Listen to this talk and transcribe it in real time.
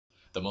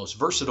The most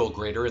versatile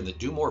grader in the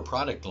Do More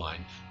product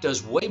line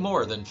does way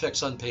more than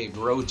fix unpaved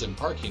roads and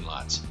parking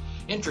lots.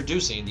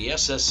 Introducing the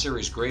SS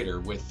Series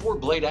grader with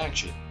 4-blade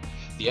action.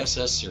 The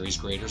SS Series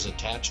graders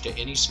attach to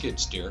any skid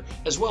steer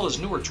as well as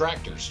newer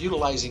tractors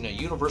utilizing a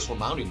universal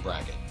mounting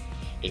bracket.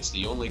 It's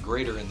the only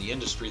grader in the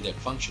industry that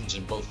functions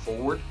in both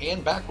forward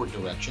and backward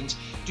directions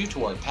due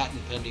to our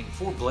patent-pending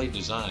 4-blade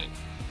design.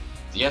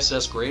 The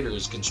SS grader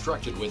is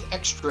constructed with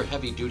extra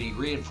heavy-duty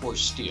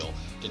reinforced steel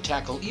to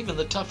tackle even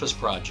the toughest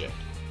project.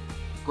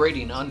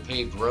 Grading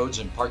unpaved roads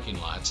and parking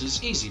lots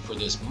is easy for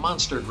this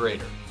monster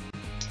grader.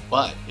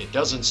 But it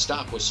doesn't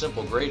stop with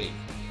simple grading.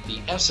 The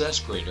SS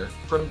grader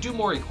from Do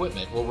More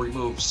equipment will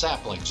remove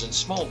saplings and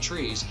small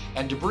trees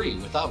and debris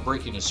without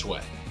breaking a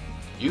sweat.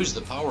 Use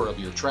the power of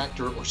your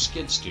tractor or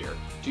skid steer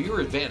to your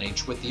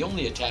advantage with the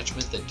only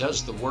attachment that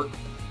does the work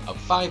of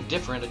 5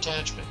 different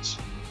attachments.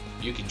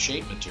 You can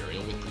shape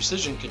material with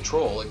precision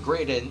control and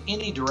grade in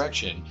any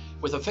direction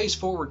with a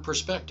face-forward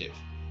perspective.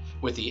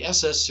 With the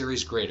SS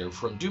Series grader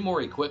from Do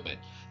More equipment,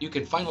 you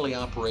can finally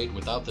operate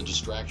without the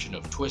distraction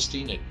of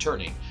twisting and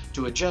turning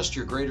to adjust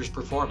your grader's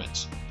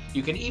performance.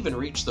 You can even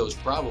reach those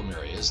problem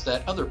areas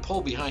that other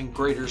pull-behind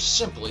graders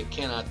simply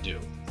cannot do.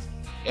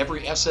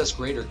 Every SS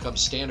grader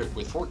comes standard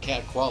with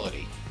 4-cat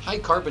quality, high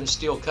carbon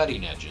steel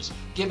cutting edges,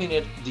 giving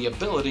it the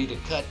ability to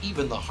cut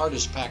even the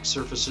hardest packed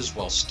surfaces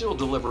while still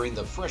delivering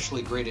the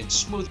freshly graded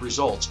smooth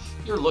results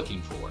you're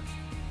looking for.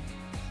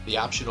 The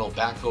optional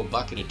backhoe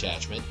bucket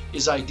attachment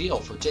is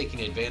ideal for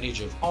taking advantage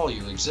of all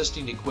your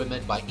existing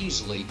equipment by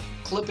easily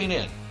clipping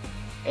in,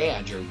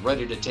 and you're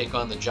ready to take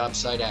on the job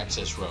site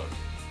access road.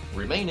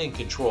 Remain in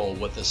control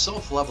with the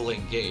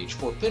self-leveling gauge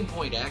for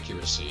pinpoint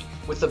accuracy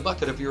with the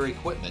bucket of your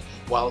equipment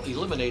while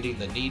eliminating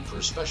the need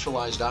for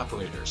specialized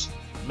operators,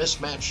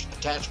 mismatched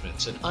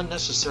attachments, and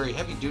unnecessary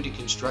heavy-duty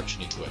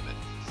construction equipment.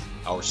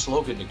 Our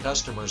slogan to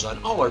customers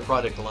on all our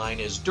product line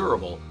is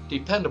durable,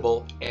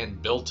 dependable, and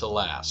built to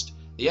last.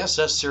 The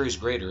SS Series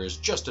grader is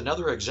just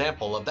another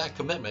example of that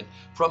commitment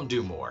from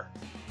Do More.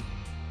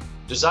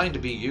 Designed to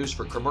be used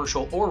for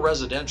commercial or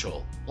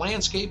residential,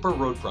 landscape or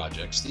road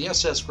projects, the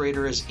SS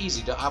grader is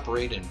easy to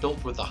operate and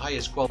built with the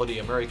highest quality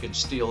American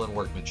steel and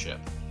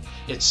workmanship.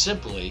 It's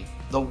simply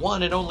the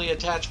one and only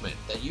attachment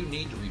that you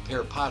need to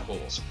repair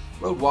potholes,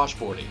 road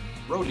washboarding,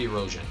 road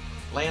erosion,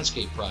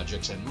 landscape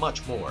projects, and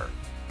much more.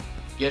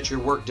 Get your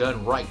work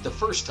done right the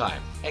first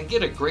time and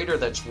get a grader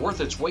that's worth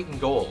its weight in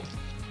gold.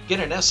 Get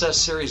an SS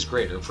Series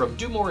grader from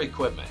Do More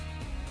equipment.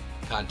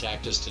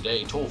 Contact us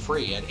today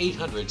toll-free at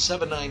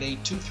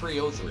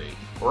 800-798-2303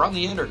 or on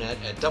the internet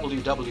at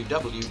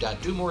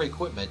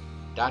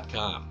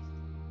www.domoreequipment.com.